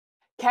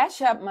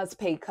Cash App must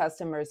pay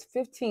customers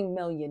 $15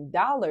 million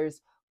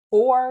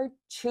for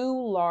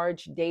 2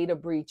 large data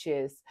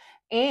breaches,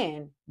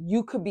 and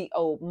you could be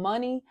owed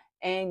money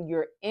and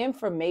your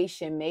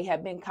information may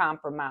have been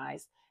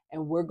compromised.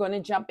 And we're going to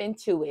jump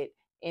into it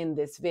in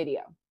this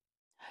video.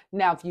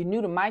 Now, if you're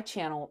new to my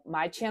channel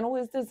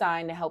is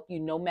designed to help you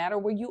no matter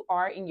where you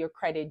are in your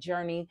credit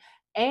journey.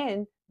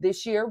 And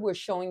this year, we're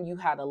showing you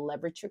how to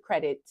leverage your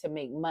credit to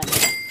make money.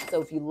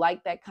 So if you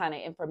like that kind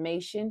of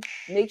information,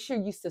 make sure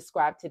you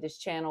subscribe to this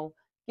channel,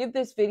 give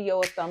this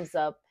video a thumbs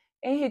up,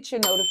 and hit your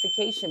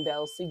notification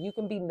bell so you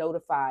can be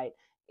notified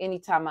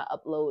anytime I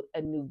upload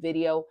a new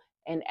video.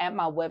 And at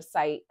my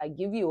website, I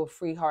give you a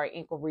free hard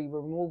inquiry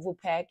removal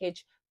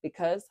package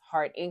because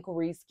hard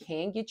inquiries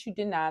can get you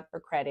denied for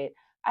credit.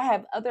 I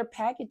have other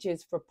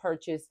packages for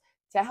purchase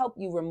to help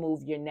you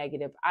remove your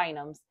negative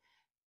items.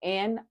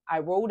 And I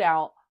rolled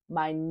out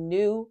my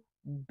new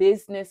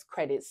business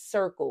credit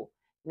circle.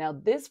 Now,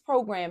 this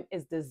program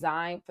is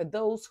designed for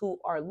those who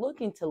are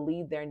looking to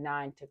leave their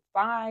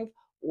 9-to-5,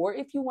 or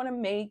if you want to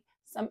make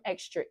some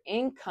extra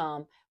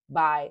income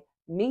by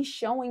me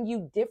showing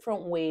you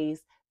different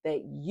ways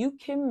that you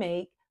can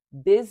make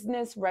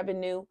business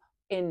revenue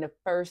in the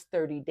first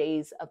 30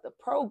 days of the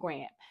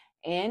program.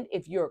 And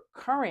if you're a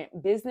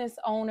current business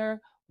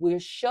owner, we'll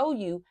show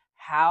you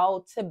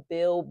how to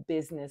build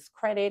business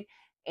credit.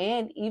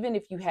 And even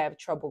if you have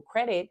trouble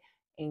credit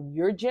and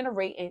you're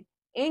generating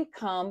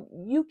income,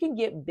 you can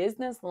get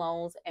business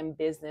loans and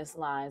business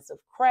lines of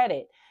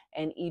credit.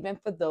 And even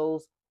for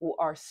those who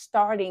are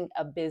starting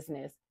a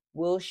business,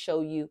 we'll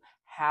show you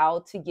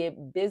how to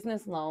get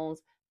business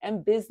loans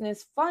and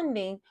business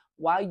funding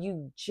while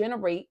you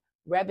generate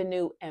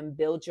revenue and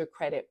build your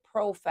credit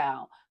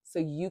profile. So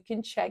you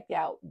can check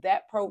out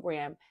that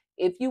program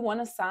if you want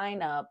to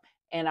sign up.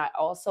 And I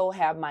also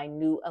have my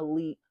new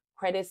elite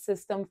credit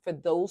system for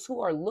those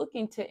who are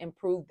looking to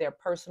improve their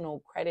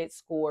personal credit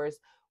scores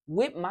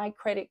with my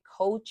credit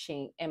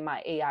coaching and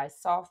my AI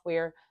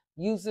software.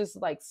 Users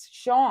like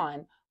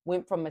Sean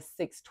went from a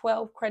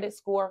 612 credit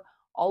score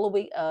all the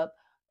way up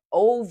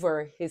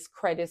over his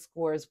credit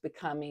scores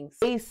becoming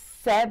a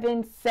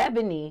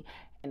 770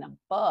 and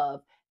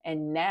above.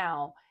 And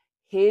now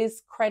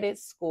his credit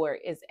score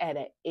is at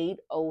an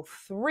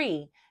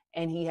 803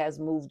 and he has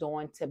moved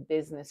on to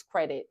business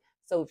credit.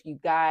 So if you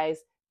guys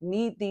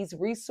need these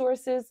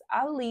resources,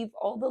 I'll leave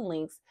all the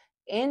links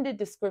in the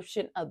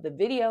description of the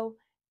video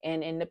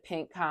and in the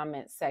pinned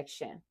comment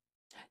section.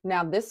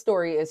 Now, this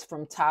story is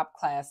from Top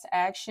Class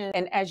Action.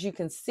 And as you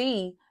can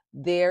see,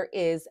 there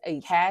is a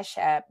Cash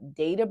App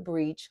data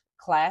breach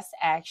class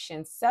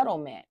action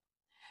settlement.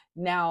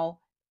 Now,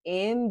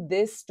 in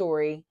this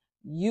story,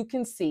 you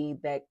can see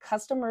that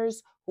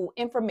customers whose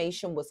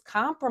information was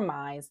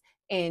compromised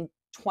in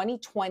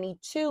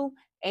 2022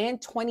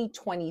 and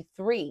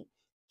 2023,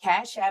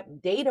 Cash App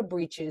data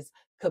breaches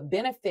could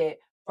benefit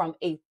from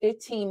a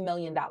 $15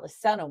 million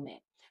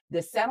settlement.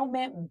 The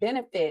settlement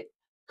benefit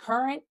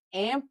current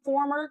and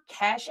former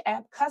Cash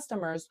App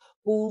customers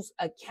whose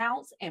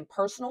accounts and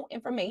personal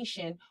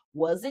information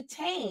was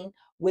obtained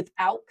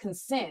without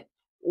consent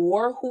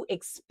or who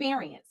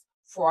experienced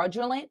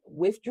fraudulent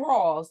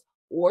withdrawals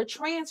or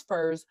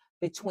transfers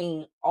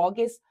between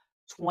August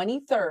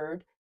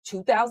 23rd,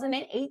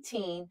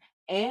 2018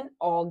 and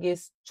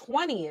August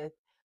 20th,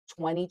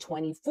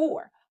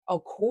 2024.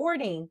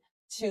 According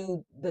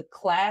to the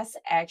class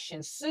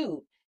action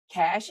suit,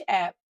 Cash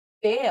App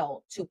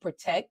failed to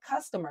protect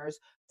customers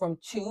from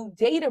 2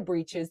 data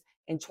breaches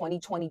in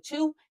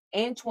 2022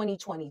 and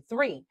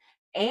 2023.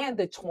 And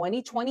the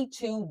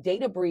 2022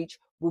 data breach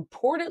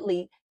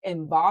reportedly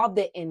involved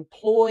the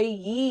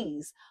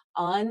employees'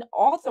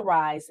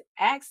 unauthorized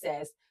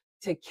access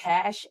to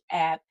Cash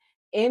App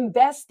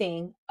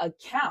investing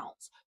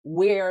accounts,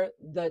 where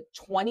the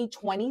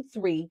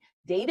 2023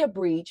 data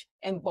breach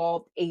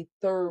involved a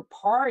third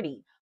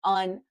party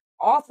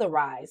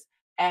unauthorized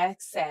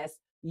access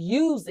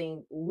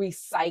using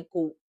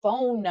recycled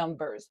phone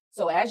numbers.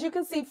 So as you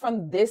can see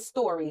from this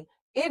story,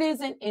 it is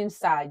an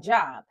inside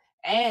job.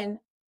 And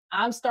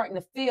I'm starting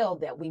to feel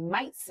that we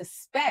might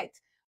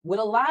suspect with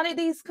a lot of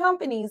these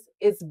companies,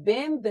 it's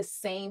been the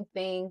same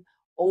thing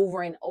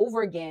over and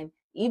over again.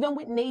 Even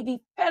with Navy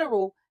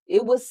Federal,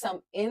 it was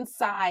some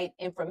inside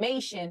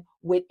information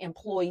with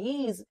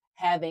employees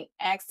having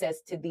access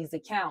to these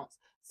accounts.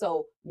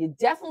 So you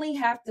definitely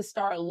have to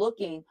start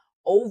looking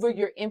over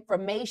your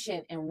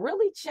information and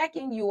really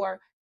checking your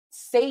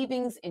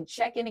savings and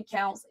checking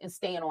accounts and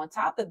staying on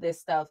top of this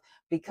stuff,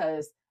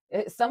 because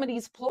some of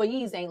these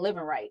employees ain't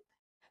living right.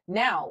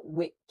 Now,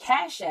 with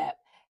Cash App,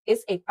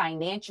 it's a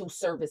financial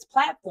service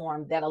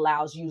platform that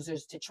allows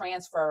users to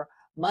transfer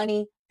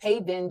money,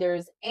 pay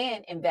vendors,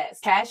 and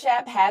invest. Cash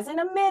App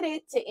hasn't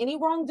admitted to any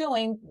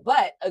wrongdoing,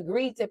 but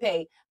agreed to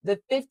pay the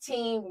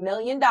 $15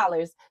 million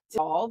to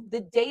solve the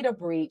data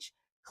breach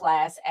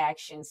class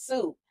action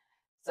suit.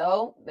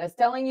 So that's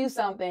telling you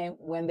something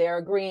when they're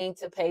agreeing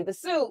to pay the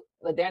suit,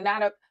 but they're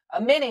not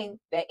admitting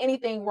that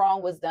anything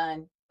wrong was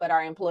done, but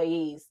our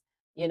employees,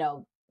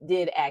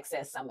 did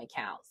access some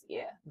accounts.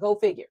 Yeah, go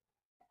figure.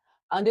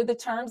 Under the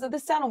terms of the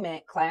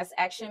settlement, class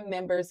action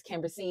members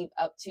can receive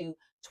up to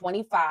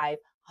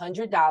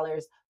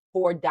 $2,500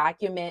 for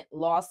document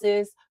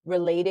losses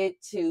related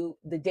to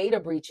the data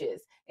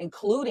breaches,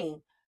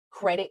 including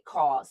credit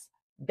costs,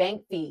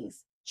 bank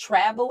fees,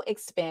 travel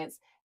expense,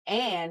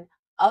 and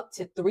up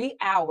to 3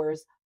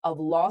 hours of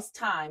lost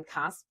time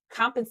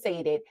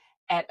compensated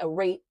at a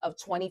rate of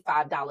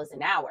 $25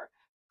 an hour.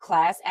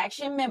 Class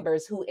action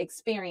members who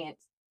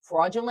experience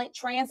fraudulent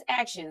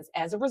transactions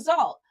as a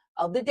result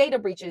of the data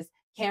breaches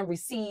can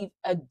receive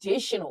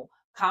additional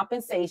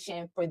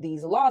compensation for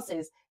these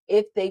losses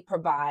if they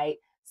provide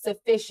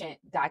sufficient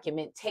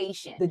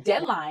documentation. The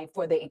deadline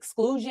for the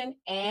exclusion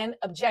and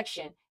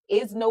objection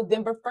is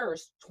November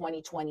 1st,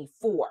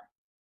 2024.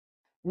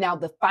 Now,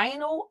 the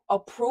final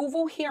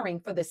approval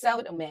hearing for the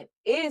settlement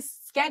is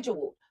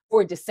scheduled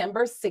for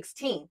December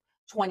 16th,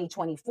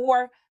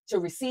 2024. To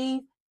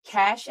receive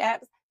Cash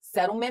App's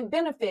settlement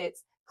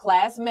benefits,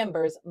 class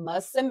members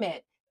must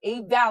submit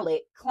a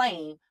valid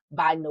claim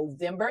by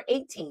November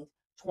 18th,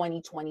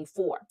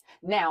 2024.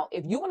 Now,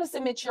 if you want to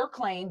submit your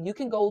claim, you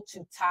can go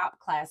to Top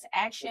Class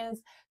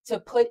Actions to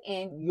put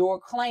in your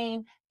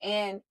claim.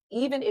 And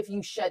even if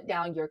you shut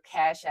down your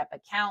Cash App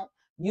account,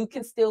 you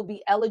can still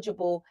be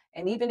eligible.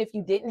 And even if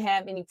you didn't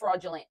have any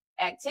fraudulent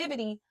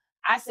activity,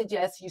 I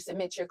suggest you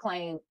submit your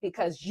claim,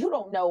 because you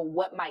don't know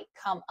what might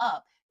come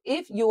up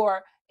if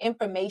your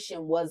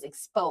information was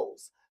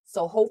exposed.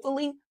 So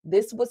hopefully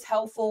this was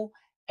helpful.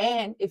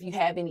 And if you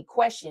have any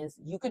questions,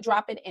 you could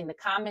drop it in the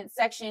comment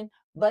section.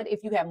 But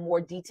if you have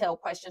more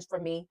detailed questions for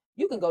me,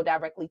 you can go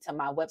directly to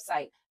my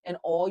website, and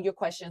all your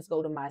questions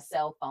go to my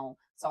cell phone.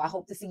 So I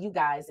hope to see you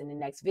guys in the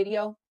next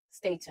video.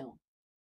 Stay tuned.